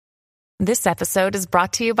This episode is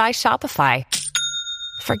brought to you by Shopify.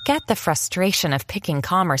 Forget the frustration of picking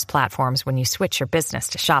commerce platforms when you switch your business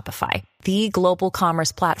to Shopify, the global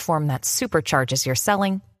commerce platform that supercharges your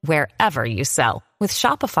selling wherever you sell. With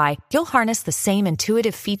Shopify, you'll harness the same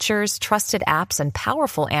intuitive features, trusted apps, and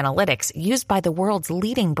powerful analytics used by the world's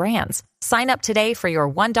leading brands. Sign up today for your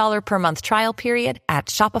 $1 per month trial period at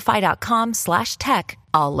shopify.com/tech,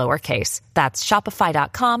 all lowercase. That's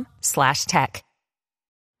shopify.com/tech.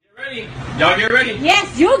 Ready? Y'all get ready?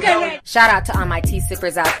 Yes, you'll get ready. Shout out to all my tea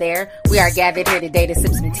sippers out there. We are gathered here today to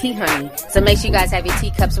sip some tea, honey. So make sure you guys have your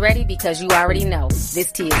teacups ready because you already know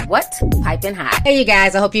this tea is what? Piping hot. Hey, you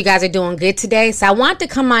guys. I hope you guys are doing good today. So I want to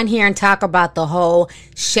come on here and talk about the whole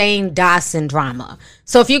Shane Dawson drama.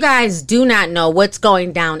 So if you guys do not know, what's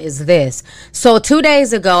going down is this. So 2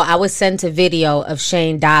 days ago, I was sent a video of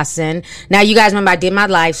Shane Dawson. Now, you guys remember I did my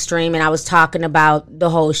live stream and I was talking about the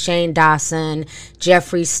whole Shane Dawson,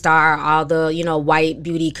 Jeffree Star, all the, white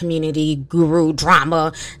beauty community guru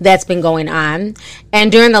drama that's been going on.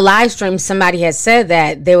 And during the live stream, somebody had said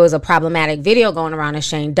that there was a problematic video going around of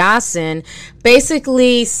Shane Dawson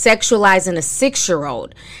basically sexualizing a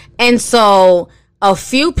 6-year-old. And so a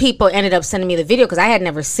few people ended up sending me the video because I had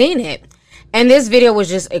never seen it. And this video was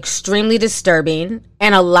just extremely disturbing.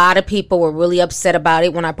 And a lot of people were really upset about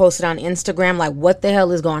it when I posted on Instagram, like, what the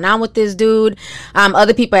hell is going on with this dude?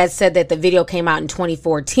 Other people had said that the video came out in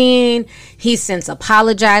 2014. He's since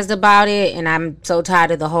apologized about it. And I'm so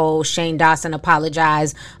tired of the whole Shane Dawson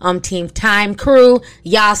apologize umpteenth time crew.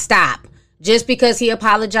 Y'all stop. Just because he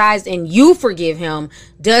apologized and you forgive him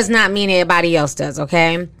does not mean everybody else does,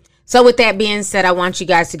 okay? So with that being said, I want you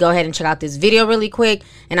guys to go ahead and check out this video really quick,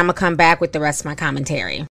 and I'm going to come back with the rest of my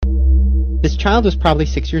commentary. This child was probably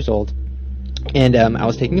 6 years old, and I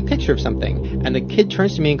was taking a picture of something, and the kid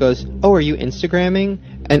turns to me and goes, "Oh, are you Instagramming?"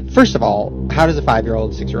 And first of all, how does a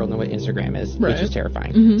 5-year-old, 6-year-old know what Instagram is? Right. Which is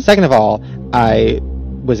terrifying. Mm-hmm. Second of all, I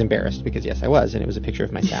was embarrassed because, yes, I was, and it was a picture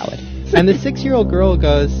of my salad. And the 6-year-old girl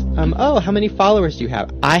goes, "Oh, how many followers do you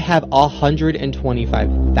have?" I have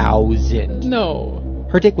 125,000. No.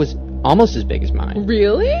 Her dick was almost as big as mine.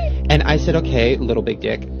 Really? And I said, "Okay, little big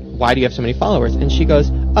dick, why do you have so many followers?" And she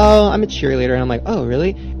goes, "Oh, I'm a cheerleader." And I'm like, "Oh,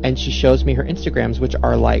 really?" And she shows me her Instagrams, which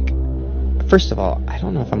are like, first of all, I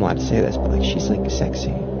don't know if I'm allowed to say this, but like, she's like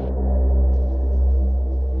sexy.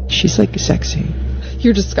 She's like sexy.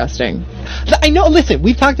 You're disgusting. I know. Listen,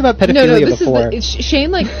 we've talked about pedophilia before.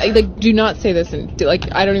 Shane, do not say this, and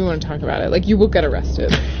I don't even want to talk about it. Like, you will get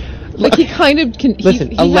arrested. Like, he kind of can.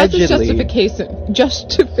 Listen, he allegedly, has this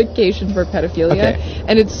justification for pedophilia, okay.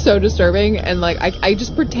 And it's so disturbing. And like, I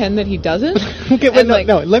just pretend that he doesn't. Okay, wait,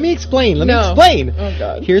 no. Let me explain. Let me explain. Oh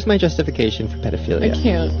God. Here's my justification for pedophilia. I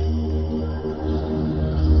can't.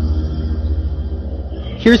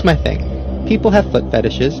 Here's my thing. People have foot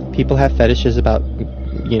fetishes. People have fetishes about,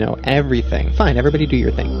 everything. Fine, everybody do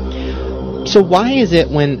your thing. So why is it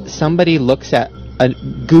when somebody looks at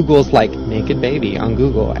Google's like naked baby on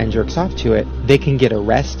Google and jerks off to it, they can get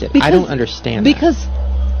arrested? I don't understand that. Because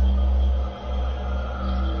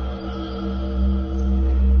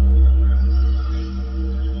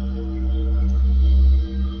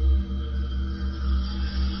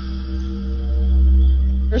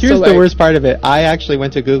here's the worst part of it. I actually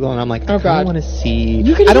went to Google and I'm like, I want to see.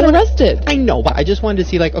 You can get arrested. I know, but I just wanted to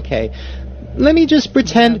see, like, okay, let me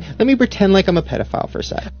pretend like I'm a pedophile for a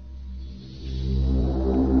sec.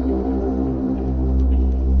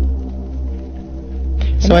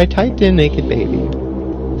 So I typed in naked baby.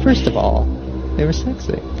 First of all, they were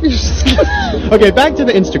sexy. Okay, back to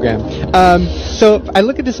the Instagram. So I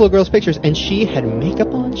look at this little girl's pictures, and she had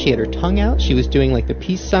makeup on. She had her tongue out. She was doing like the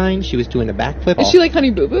peace sign. She was doing a backflip. Is she like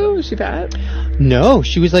Honey Boo Boo? Is she fat? No,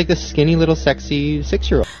 she was like a skinny little sexy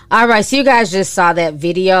 6-year-old. All right, so you guys just saw that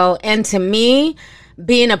video, and to me,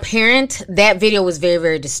 being a parent, that video was very,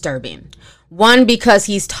 very disturbing. One, because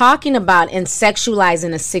he's talking about and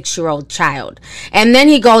sexualizing a 6-year-old child. And then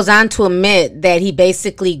he goes on to admit that he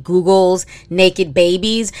basically Googles naked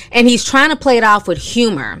babies, and he's trying to play it off with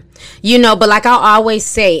humor. But like I'll always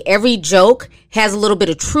say, every joke has a little bit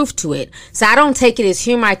of truth to it. So I don't take it as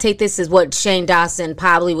humor. I take this as what Shane Dawson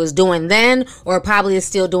probably was doing then, or probably is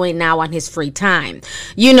still doing now on his free time.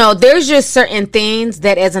 There's just certain things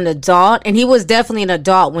that as an adult, and he was definitely an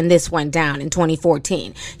adult when this went down in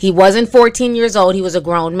 2014. He wasn't 14 years old. He was a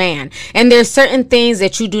grown man. And there's certain things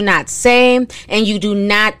that you do not say and you do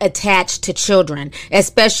not attach to children,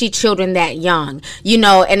 especially children that young,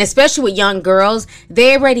 and especially with young girls,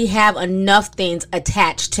 they already have enough things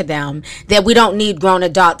attached to them that we don't need grown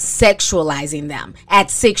adults sexualizing them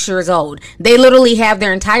at 6 years old. They literally have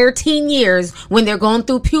their entire teen years when they're going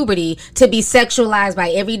through puberty to be sexualized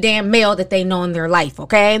by every damn male that they know in their life,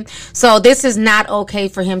 okay? So this is not okay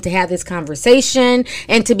for him to have this conversation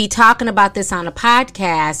and to be talking about this on a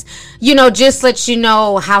podcast. You know, just lets you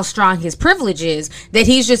know how strong his privilege is, that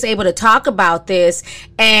he's just able to talk about this,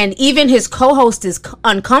 and even his co-host is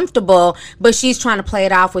uncomfortable, but she's trying to play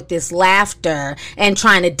it off with this laughter and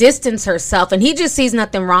trying to distance herself, and he just sees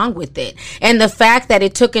nothing wrong with it. And the fact that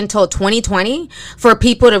it took until 2020 for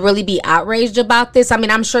people to really be outraged about this, I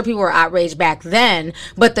mean, I'm sure people were outraged back then,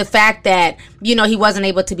 but the fact that, you know, he wasn't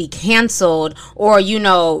able to be canceled or, you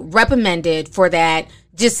know, reprimanded for that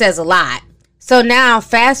just says a lot. So now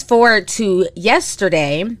fast forward to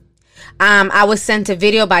yesterday. I was sent a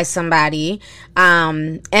video by somebody,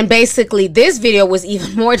 and basically this video was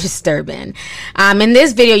even more disturbing. In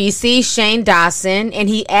this video, you see Shane Dawson, and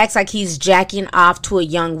he acts like he's jacking off to a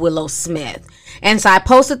young Willow Smith. And so I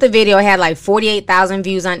posted the video. It had like 48,000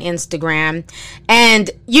 views on Instagram.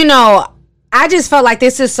 And, you know, I just felt like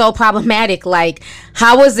this is so problematic. Like,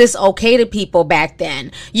 how was this okay to people back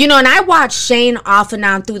then? You know, and I watched Shane off and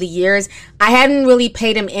on through the years. I hadn't really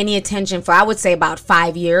paid him any attention for, I would say, about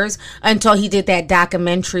 5 years until he did that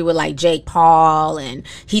documentary with like Jake Paul, and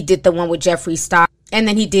he did the one with Jeffree Star. And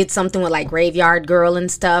then he did something with like Graveyard Girl and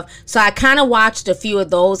stuff. So I kind of watched a few of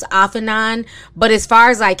those off and on. But as far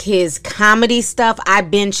as like his comedy stuff, I've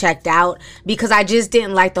been checked out because I just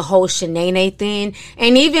didn't like the whole Shanae thing.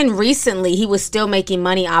 And even recently, he was still making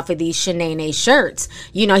money off of these Shanae shirts.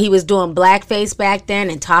 You know, he was doing blackface back then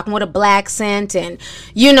and talking with a black accent. And,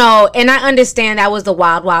 you know, and I understand that was the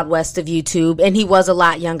wild, wild west of YouTube. And he was a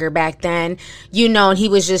lot younger back then. You know, and he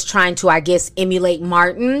was just trying to, I guess, emulate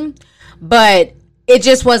Martin. But it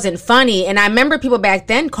just wasn't funny. And I remember people back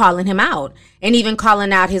then calling him out and even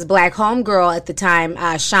calling out his black homegirl at the time,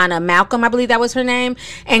 Shauna Malcolm, I believe that was her name,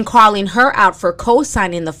 and calling her out for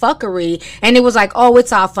co-signing the fuckery. And it was like, oh,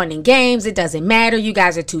 it's all fun and games. It doesn't matter. You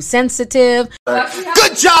guys are too sensitive.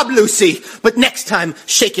 Good job, Lucy. But next time,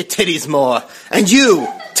 shake your titties more. And you,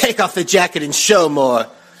 take off the jacket and show more.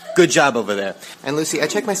 Good job over there. And Lucy, I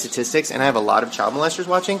checked my statistics and I have a lot of child molesters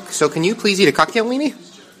watching. So can you please eat a cocktail weenie?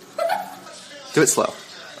 Do it slow.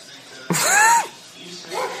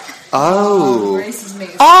 Oh.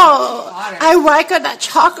 Oh, I like that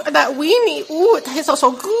chocolate, that weenie. Ooh, it tastes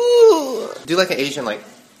so good. Do like an Asian, like.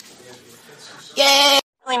 Yeah. I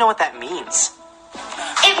don't really know what that means.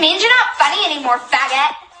 It means you're not funny anymore,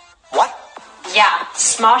 faggot. What? Yeah,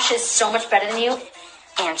 Smosh is so much better than you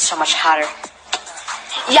and so much hotter.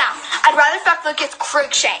 Yeah, I'd rather fuck Lucas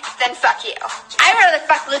Cruikshank than fuck you. I'd rather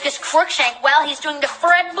fuck Lucas Cruikshank while he's doing the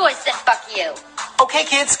Fred voice than fuck you. Okay,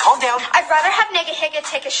 kids, calm down. I'd rather have Nigga Higga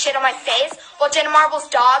take a shit on my face while Jenna Marbles'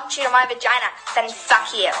 dog cheat on my vagina than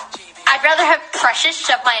fuck you. I'd rather have Precious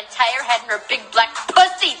shove my entire head in her big black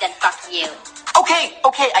pussy than fuck you.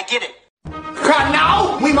 Okay, I get it. And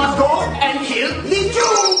now we must go and kill the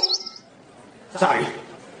Jew. Sorry,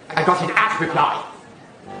 I got an ass reply.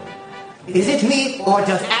 Is it me, or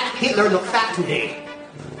does Aunt Hitler look fat today?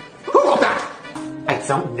 Who wrote that? I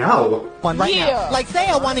don't know. One right now. Like, say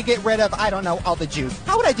I want to get rid of, I don't know, all the Jews.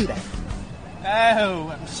 How would I do that?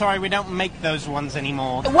 Oh, I'm sorry, we don't make those ones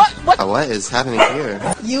anymore. What is happening here?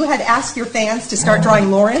 You had asked your fans to start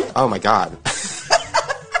drawing Lauren? Oh my god.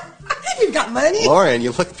 You've got money? Lauren,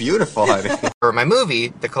 you look beautiful, honey. For my movie,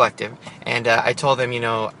 The Collective, and I told them, you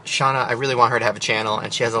know, Shauna, I really want her to have a channel,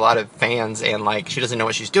 and she has a lot of fans, and, like, she doesn't know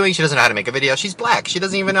what she's doing, she doesn't know how to make a video, she's black, she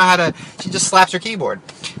doesn't even know how to, she just slaps her keyboard.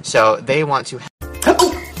 So, they want to...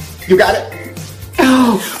 Oh, you got it?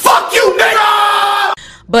 Oh, fuck you, nigga!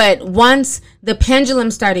 But once the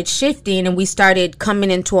pendulum started shifting and we started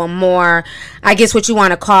coming into a more, I guess what you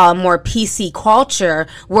want to call a more PC culture,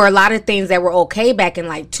 where a lot of things that were okay back in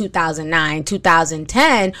like 2009,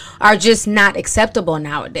 2010 are just not acceptable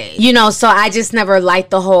nowadays. You know, so I just never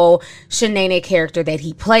liked the whole Shanae character that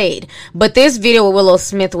he played. But this video with Willow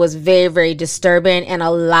Smith was very, very disturbing, and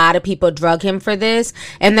a lot of people drug him for this.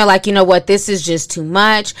 And they're like, you know what, this is just too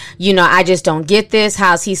much. You know, I just don't get this.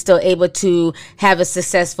 How's he still able to have a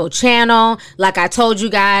successful channel? Like I told you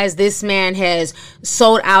guys, this man has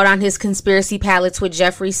sold out on his conspiracy palettes with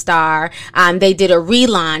Jeffree Star. They did a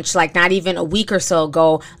relaunch like not even a week or so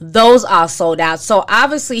ago. Those all sold out. So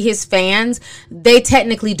obviously his fans, they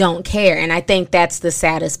technically don't care. And I think that's the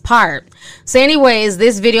saddest part. So anyways,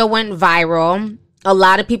 this video went viral. A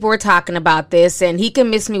lot of people were talking about this, and he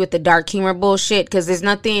can miss me with the dark humor bullshit because there's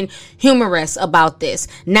nothing humorous about this,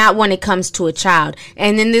 not when it comes to a child.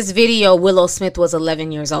 And in this video, Willow Smith was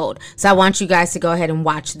 11 years old. So I want you guys to go ahead and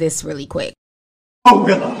watch this really quick. Oh,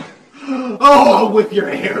 Willow. Oh, I'll whip your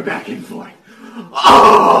hair back and forth.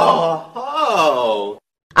 Oh.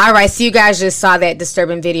 All right, so you guys just saw that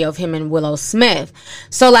disturbing video of him and Willow Smith.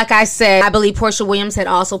 So like I said, I believe Portia Williams had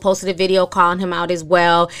also posted a video calling him out as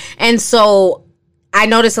well. And so I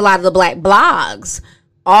noticed a lot of the black blogs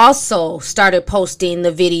also started posting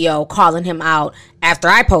the video calling him out after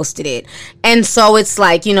I posted it. And so it's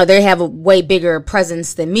like, you know, they have a way bigger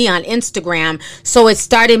presence than me on Instagram. So it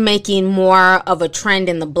started making more of a trend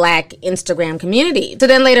in the black Instagram community. So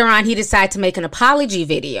then later on, he decided to make an apology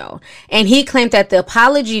video. And he claimed that the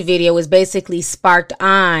apology video was basically sparked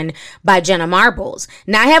on by Jenna Marbles.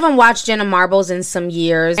 Now, I haven't watched Jenna Marbles in some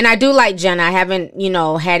years. And I do like Jenna. I haven't, you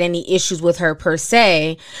know, had any issues with her per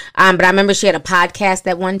se. But I remember she had a podcast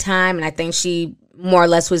at one time. And I think she more or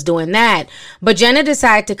less was doing that. But Jenna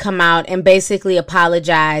decided to come out and basically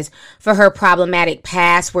apologize for her problematic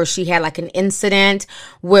past where she had like an incident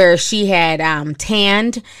where she had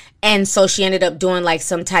tanned. And so she ended up doing like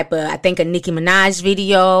some type of, I think, a Nicki Minaj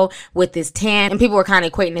video with this tan. And people were kind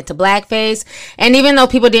of equating it to blackface. And even though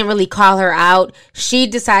people didn't really call her out, she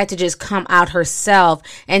decided to just come out herself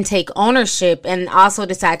and take ownership, and also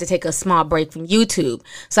decided to take a small break from YouTube.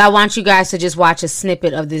 So I want you guys to just watch a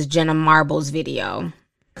snippet of this Jenna Marbles video.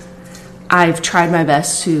 I've tried my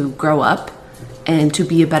best to grow up and to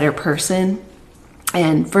be a better person.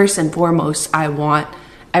 And first and foremost, I want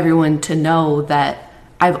everyone to know that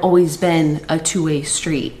I've always been a two-way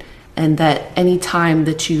street, and that any time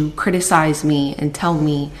that you criticize me and tell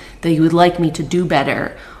me that you would like me to do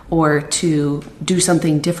better or to do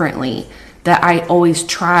something differently, that I always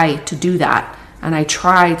try to do that. And I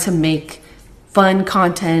try to make fun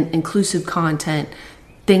content, inclusive content,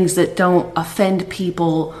 things that don't offend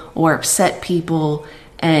people or upset people.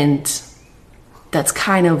 And that's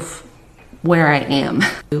kind of where I am.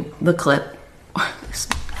 The clip,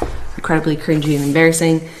 incredibly cringy and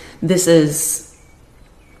embarrassing. This is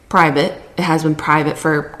private. It has been private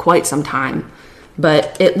for quite some time,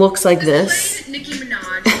 but it looks like this. Nicki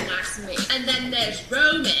Minaj likes me, and then there's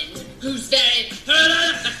Roman, who's very.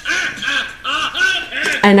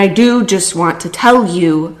 And I do just want to tell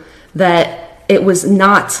you that it was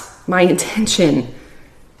not my intention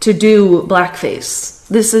to do blackface.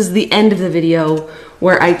 This is the end of the video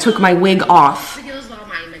where I took my wig off.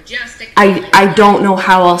 I don't know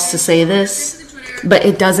how else to say this, but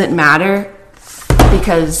it doesn't matter,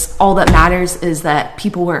 because all that matters is that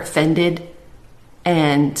people were offended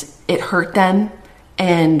and it hurt them.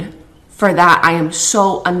 And for that, I am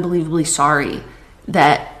so unbelievably sorry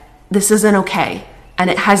that this isn't okay. And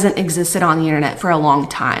it hasn't existed on the internet for a long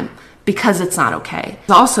time because it's not okay.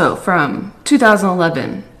 Also from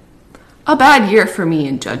 2011, a bad year for me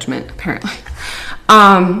in judgment, apparently.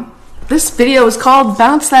 This video is called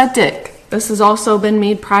Bounce That Dick. This has also been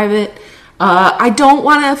made private. I don't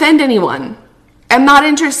want to offend anyone. I'm not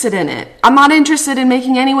interested in it. I'm not interested in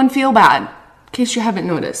making anyone feel bad, in case you haven't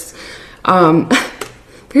noticed.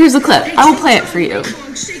 Here's the clip. I will play it for you.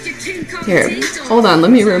 Here, hold on,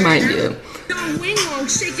 let me remind you.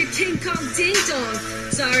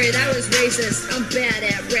 Sorry, that was racist. I'm bad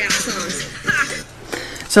at rap songs.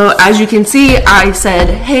 So as you can see, I said,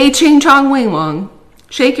 hey, Ching Chong Wing Wong,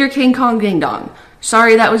 shake your King Kong Ding Dong.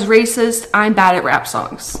 Sorry, that was racist. I'm bad at rap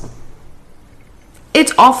songs.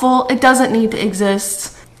 It's awful. It doesn't need to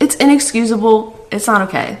exist. It's inexcusable. It's not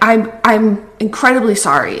okay. I'm incredibly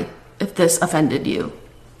sorry if this offended you.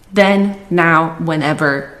 Then, now,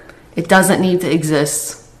 whenever. It doesn't need to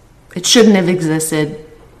exist. It shouldn't have existed.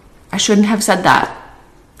 I shouldn't have said that.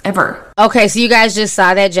 Ever. Okay, so you guys just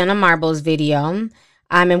saw that Jenna Marbles video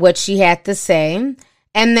and what she had to say.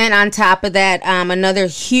 And then on top of that, another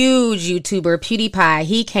huge YouTuber, PewDiePie,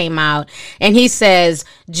 he came out and he says,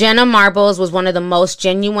 Jenna Marbles was one of the most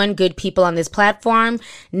genuine good people on this platform.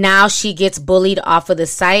 Now she gets bullied off of the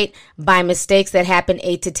site by mistakes that happened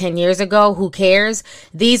 8 to 10 years ago. Who cares?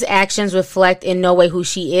 These actions reflect in no way who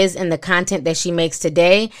she is and the content that she makes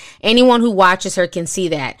today. Anyone who watches her can see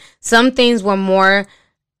that. Some things were more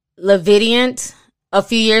levitant a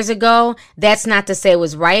few years ago. That's not to say it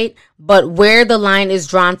was right, but where the line is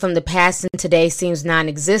drawn from the past and today seems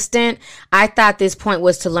non-existent. I thought this point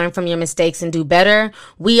was to learn from your mistakes and do better.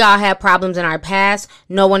 We all have problems in our past.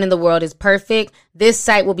 No one in the world is perfect. This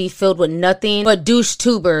site will be filled with nothing but douche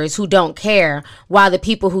tubers who don't care, while the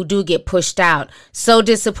people who do get pushed out. So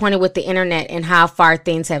disappointed with the internet and how far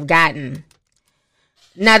things have gotten.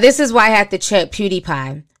 Now, this is why I have to check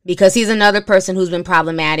PewDiePie. because he's another person who's been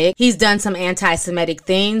problematic. He's done some anti-Semitic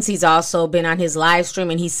things. He's also been on his live stream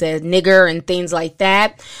and he said nigger and things like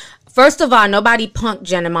that. First of all, nobody punked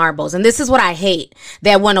Jenna Marbles. And this is what I hate,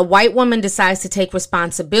 that when a white woman decides to take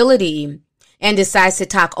responsibility and decides to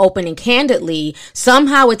talk open and candidly,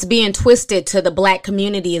 somehow it's being twisted to the black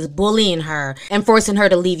community is bullying her and forcing her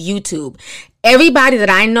to leave YouTube. Everybody that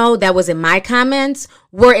I know that was in my comments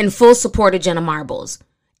were in full support of Jenna Marbles.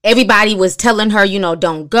 Everybody was telling her, you know,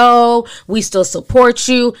 don't go. We still support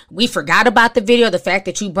you. We forgot about the video. The fact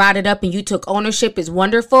that you brought it up and you took ownership is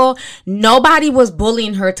wonderful. Nobody was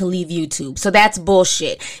bullying her to leave YouTube. So that's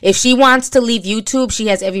bullshit. If she wants to leave YouTube, she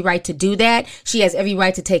has every right to do that. She has every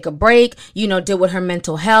right to take a break, you know, deal with her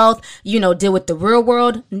mental health, you know, deal with the real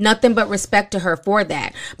world. Nothing but respect to her for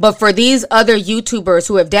that. But for these other YouTubers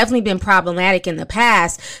who have definitely been problematic in the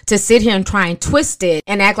past to sit here and try and twist it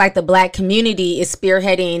and act like the black community is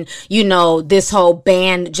spearheading, you know, this whole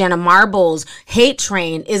ban Jenna Marbles hate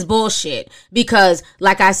train is bullshit. Because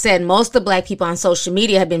like I said, most of the black people on social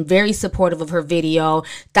media have been very supportive of her video,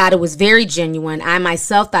 thought it was very genuine. I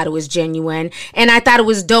myself thought it was genuine. And I thought it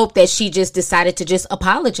was dope that she just decided to just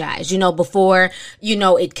apologize, you know, before, you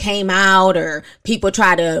know, it came out or people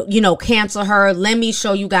try to, you know, cancel her. Let me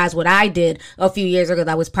show you guys what I did a few years ago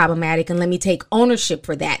that was problematic and let me take ownership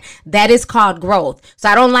for that. That is called growth. So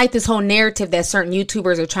I don't like this whole narrative that certain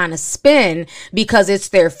YouTubers are trying to spin because it's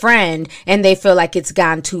their friend and they feel like it's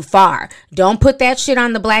gone too far. Don't put that shit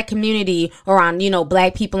on the black community or on, you know,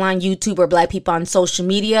 black people on YouTube or black people on social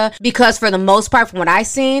media, because for the most part, from what I've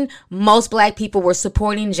seen, most black people were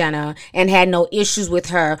supporting Jenna and had no issues with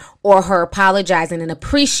her or her apologizing and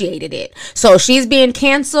appreciated it. So if she's being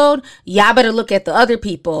canceled, y'all better look at the other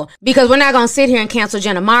people, because we're not going to sit here and cancel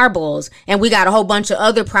Jenna Marbles and we got a whole bunch of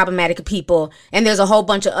other problematic people and there's a whole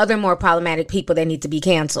bunch of other more problematic people that need to be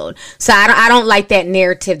canceled. So I don't like that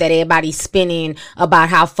narrative that everybody's spinning about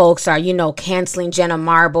how folks are, you know, canceling Jenna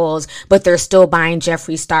Marbles, but they're still buying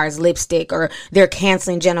Jeffree Star's lipstick, or they're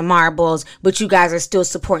canceling Jenna Marbles, but you guys are still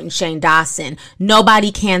supporting Shane Dawson.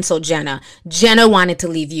 Nobody canceled Jenna. Jenna wanted to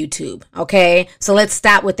leave YouTube. Okay. So let's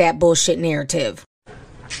stop with that bullshit narrative.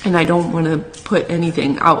 And I don't want to put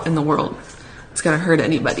anything out in the world. It's going to hurt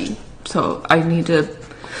anybody. So I need to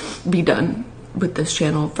be done with this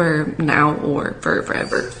channel for now or for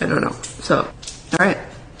forever. I don't know. So, all right.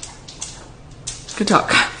 Good talk.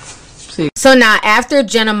 See. So now after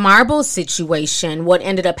Jenna Marbles' situation, what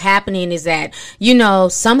ended up happening is that, you know,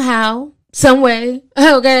 somehow, some way,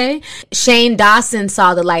 okay, Shane Dawson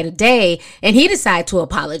saw the light of day and he decided to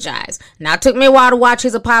apologize. Now, it took me a while to watch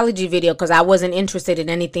his apology video because I wasn't interested in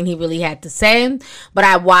anything he really had to say, but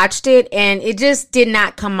I watched it and it just did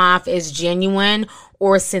not come off as genuine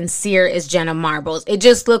or sincere as Jenna Marbles. It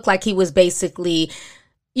just looked like he was basically,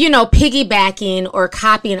 you know, piggybacking or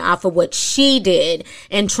copying off of what she did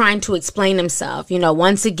and trying to explain himself. You know,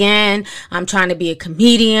 once again, I'm trying to be a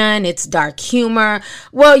comedian. It's dark humor.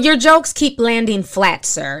 Well, your jokes keep landing flat,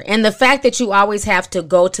 sir. And the fact that you always have to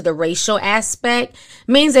go to the racial aspect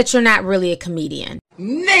means that you're not really a comedian.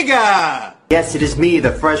 Nigga! Yes, it is me,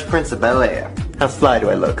 the Fresh Prince of Bel-Air. How fly do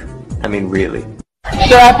I look? I mean, really.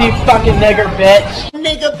 Shut up, you fucking nigger bitch!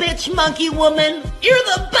 Nigga, bitch, monkey woman, you're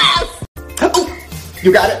the best! Oh,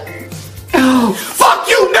 you got it? Oh, fuck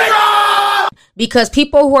you, nigga! Because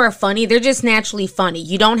people who are funny, they're just naturally funny.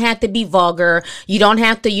 You don't have to be vulgar. You don't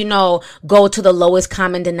have to, you know, go to the lowest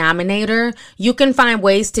common denominator. You can find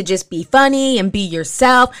ways to just be funny and be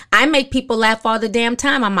yourself. I make people laugh all the damn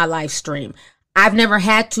time on my live stream. I've never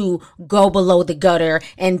had to go below the gutter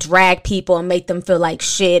and drag people and make them feel like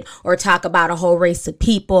shit or talk about a whole race of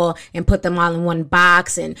people and put them all in one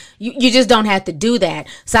box. And you just don't have to do that.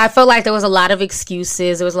 So I felt like there was a lot of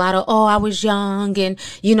excuses. There was a lot of, oh, I was young and,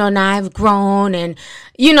 you know, now I've grown. And,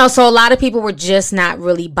 you know, so a lot of people were just not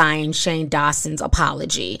really buying Shane Dawson's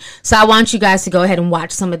apology. So I want you guys to go ahead and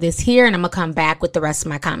watch some of this here, and I'm going to come back with the rest of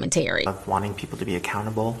my commentary. Of wanting people to be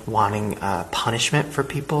accountable, wanting punishment for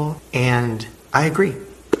people, and I agree,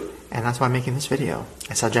 and that's why I'm making this video.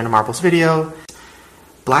 I saw Jenna Marbles' video.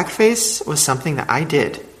 Blackface was something that I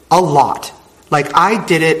did a lot. Like, I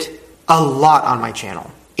did it a lot on my channel,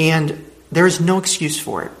 and there is no excuse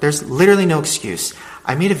for it. There's literally no excuse.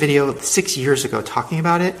 I made a video 6 years ago talking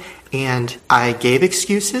about it, and I gave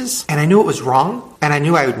excuses, and I knew it was wrong, and I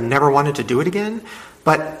knew I would never wanted to do it again,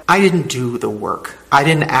 but I didn't do the work. I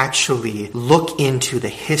didn't actually look into the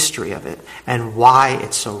history of it and why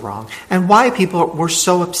it's so wrong and why people were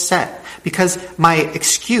so upset. Because my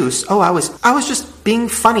excuse, I was just being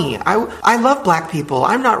funny. I love black people.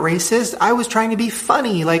 I'm not racist. I was trying to be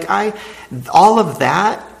funny. All of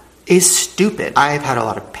that is stupid. I've had a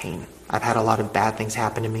lot of pain. I've had a lot of bad things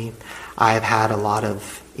happen to me. I've had a lot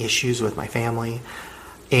of issues with my family.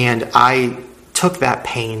 And I took that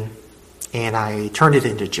pain and I turned it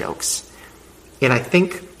into jokes. And I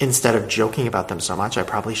think instead of joking about them so much, I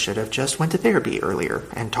probably should have just went to therapy earlier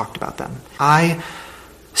and talked about them. I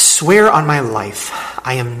swear on my life,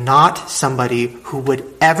 I am not somebody who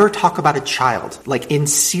would ever talk about a child, like in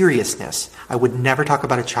seriousness. I would never talk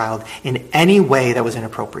about a child in any way that was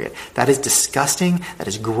inappropriate. That is disgusting. That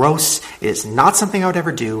is gross. It is not something I would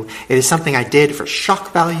ever do. It is something I did for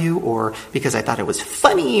shock value or because I thought it was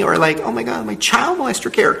funny or like, oh my God, my child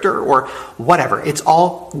molester character or whatever. It's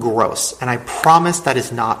all gross. And I promise that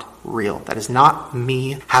is not real. That is not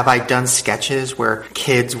me. Have I done sketches where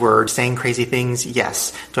kids were saying crazy things?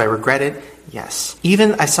 Yes. Do I regret it? Yes.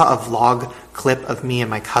 Even I saw a vlog clip of me and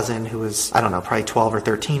my cousin who was, I don't know, probably 12 or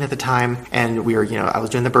 13 at the time. And we were, I was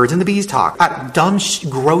doing the birds and the bees talk. Dumb,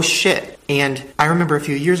 gross shit. And I remember a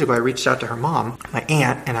few years ago, I reached out to her mom, my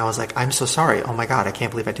aunt, and I was like, I'm so sorry. Oh my God, I can't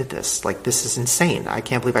believe I did this. Like, this is insane. I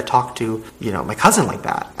can't believe I talked to, my cousin like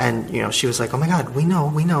that. And, she was like, oh my God, we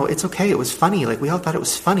know. It's okay. It was funny. Like, we all thought it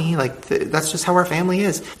was funny. Like, that's just how our family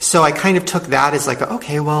is. So I kind of took that as like,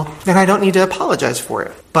 okay, well, then I don't need to apologize for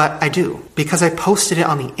it. But I do, because I posted it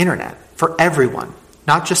on the internet for everyone.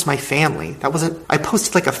 Not just my family. I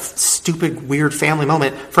posted like a stupid, weird family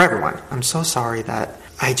moment for everyone. I'm so sorry that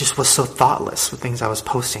I just was so thoughtless with things I was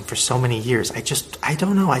posting for so many years. I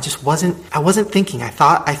don't know. I wasn't thinking. I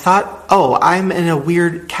thought, oh, I'm in a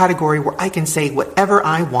weird category where I can say whatever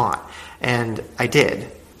I want. And I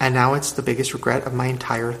did. And now it's the biggest regret of my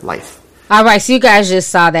entire life. All right. So you guys just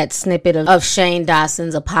saw that snippet of Shane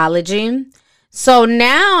Dawson's apology. So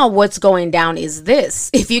now what's going down is this.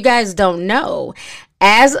 If you guys don't know,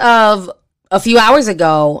 as of a few hours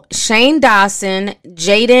ago, Shane Dawson,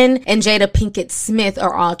 Jaden, and Jada Pinkett Smith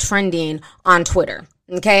are all trending on Twitter.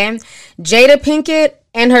 Okay? Jada Pinkett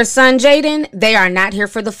and her son Jaden, they are not here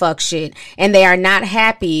for the fuck shit. And they are not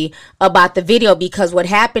happy about the video because what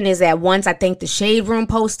happened is that once I think the Shade Room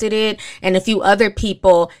posted it and a few other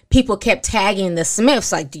people kept tagging the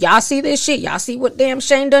Smiths. Like, do y'all see this shit? Y'all see what damn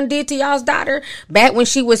Shane done did to y'all's daughter back when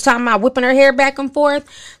she was talking about whipping her hair back and forth?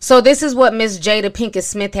 So this is what Miss Jada Pinkett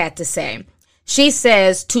Smith had to say. She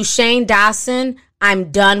says, to Shane Dawson,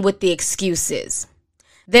 I'm done with the excuses.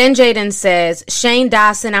 Then Jaden says, Shane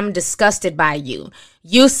Dawson, I'm disgusted by you.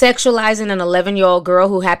 You sexualizing an 11-year-old girl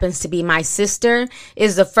who happens to be my sister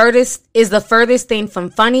is the furthest thing from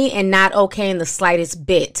funny and not okay in the slightest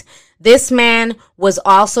bit. This man was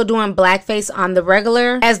also doing blackface on the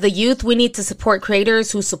regular. As the youth, we need to support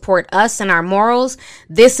creators who support us and our morals.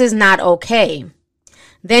 This is not okay.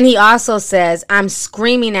 Then he also says, I'm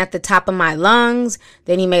screaming at the top of my lungs.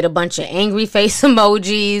 Then he made a bunch of angry face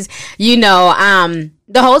emojis.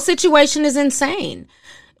 The whole situation is insane.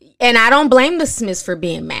 And I don't blame the Smiths for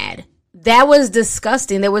being mad. That was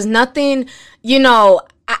disgusting. There was nothing,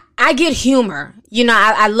 I get humor.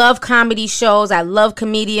 I love comedy shows. I love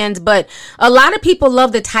comedians, but a lot of people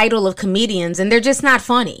love the title of comedians and they're just not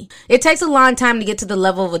funny. It takes a long time to get to the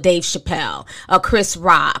level of a Dave Chappelle, a Chris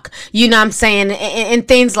Rock, and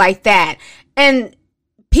things like that. And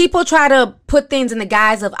people try to put things in the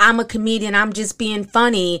guise of I'm a comedian, I'm just being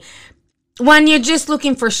funny, when you're just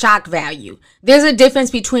looking for shock value. There's a difference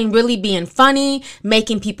between really being funny,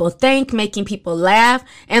 making people think, making people laugh,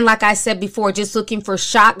 and like I said before, just looking for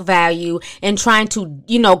shock value and trying to,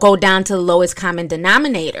 go down to the lowest common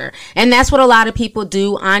denominator. And that's what a lot of people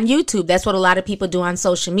do on YouTube. That's what a lot of people do on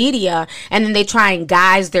social media. And then they try and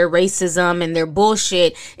guise their racism and their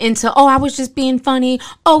bullshit into, oh, I was just being funny.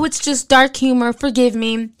 Oh, it's just dark humor. Forgive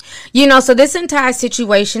me. So this entire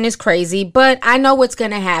situation is crazy, but I know what's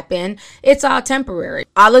going to happen. It's all temporary.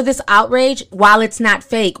 All of this outrage, while it's not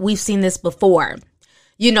fake, we've seen this before.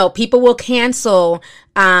 People will cancel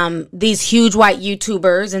these huge white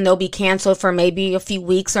YouTubers and they'll be canceled for maybe a few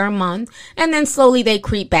weeks or a month. And then slowly they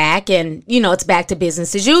creep back and, it's back to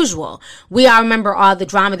business as usual. We all remember all the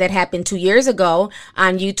drama that happened 2 years ago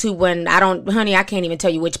on YouTube when I can't even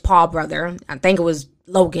tell you which Paul brother, I think it was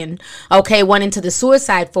Logan, went into the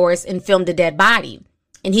suicide forest and filmed a dead body.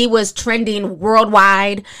 And he was trending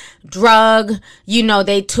worldwide, drug,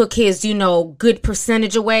 they took his, good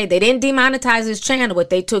percentage away. They didn't demonetize his channel,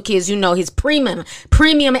 but they took his, his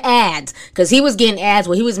premium ads, because he was getting ads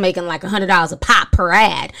where he was making like $100 a pop per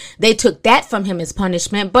ad. They took that from him as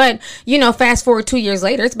punishment. But, fast forward 2 years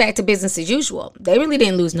later, it's back to business as usual. They really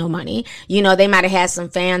didn't lose no money. They might have had some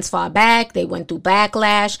fans fall back. They went through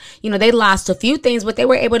backlash. They lost a few things, but they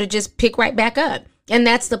were able to just pick right back up. And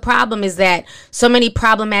that's the problem, is that so many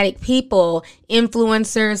problematic people,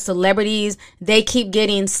 influencers, celebrities, they keep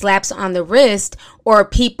getting slaps on the wrist, or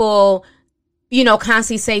people, you know,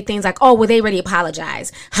 constantly say things like, oh, well, they already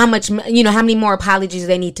apologize. How much, you know, how many more apologies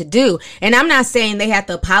they need to do? And I'm not saying they have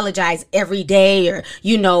to apologize every day or,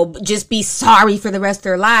 you know, just be sorry for the rest of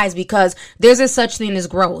their lives, because there's a such thing as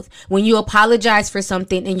growth. When you apologize for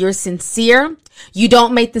something and you're sincere, you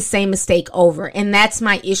don't make the same mistake over. And that's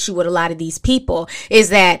my issue with a lot of these people, is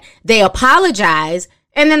that they apologize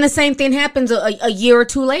and then the same thing happens a year or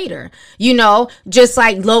two later, you know, just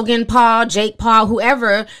like Logan Paul, Jake Paul,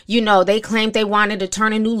 whoever, you know, they claimed they wanted to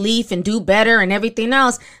turn a new leaf and do better and everything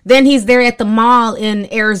else. Then he's there at the mall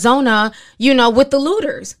in Arizona, you know, with the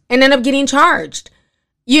looters and end up getting charged.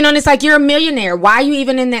 You know, and it's like, you're a millionaire. Why are you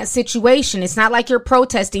even in that situation? It's not like you're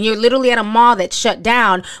protesting. You're literally at a mall that's shut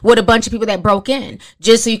down with a bunch of people that broke in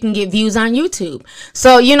just so you can get views on YouTube.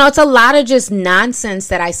 So, you know, it's a lot of just nonsense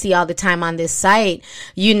that I see all the time on this site,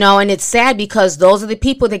 you know, and it's sad because those are the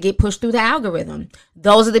people that get pushed through the algorithm.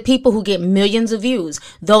 Those are the people who get millions of views.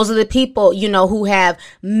 Those are the people, you know, who have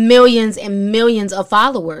millions and millions of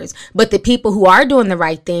followers. But the people who are doing the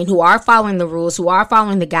right thing, who are following the rules, who are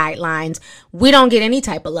following the guidelines, we don't get any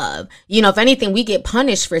type of love. You know, if anything, we get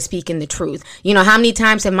punished for speaking the truth. You know, how many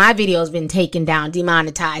times have my videos been taken down,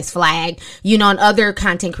 demonetized, flagged, you know, and other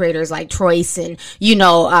content creators like Troyce and, you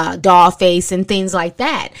know, Dollface and things like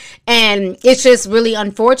that. And it's just really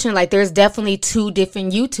unfortunate. Like, there's definitely two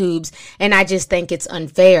different YouTubes, and I just think it's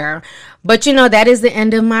unfair. But, you know, that is the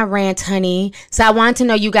end of my rant, honey. So I want to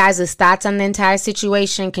know you guys' thoughts on the entire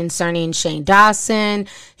situation concerning Shane Dawson,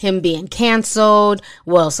 him being canceled.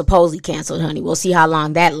 Well, supposedly canceled, honey. We'll see how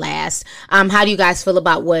long that lasts. How do you guys feel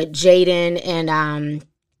about what Jaden and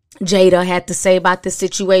Jada had to say about this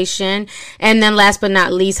situation? And then last but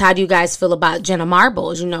not least, how do you guys feel about Jenna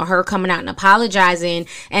Marbles? You know, her coming out and apologizing,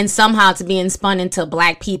 and somehow it's being spun into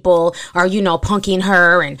black people are, you know, punking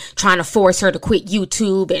her and trying to force her to quit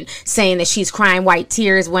YouTube and saying that she's crying white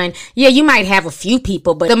tears, when, yeah, you might have a few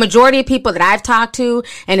people, but the majority of people that I've talked to,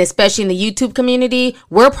 and especially in the YouTube community,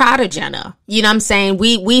 we're proud of Jenna. You know what I'm saying?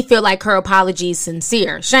 We feel like her apology is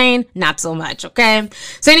sincere. Shane, not so much, okay?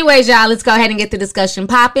 So anyways, y'all, let's go ahead and get the discussion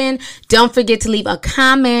popping. Don't forget to leave a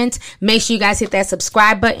comment. Make sure you guys hit that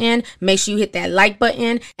subscribe button. Make sure you hit that like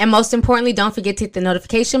button. And most importantly, don't forget to hit the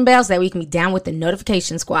notification bell so that we can be down with the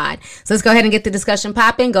notification squad. So let's go ahead and get the discussion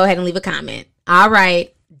popping. Go ahead and leave a comment. All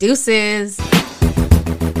right. Deuces.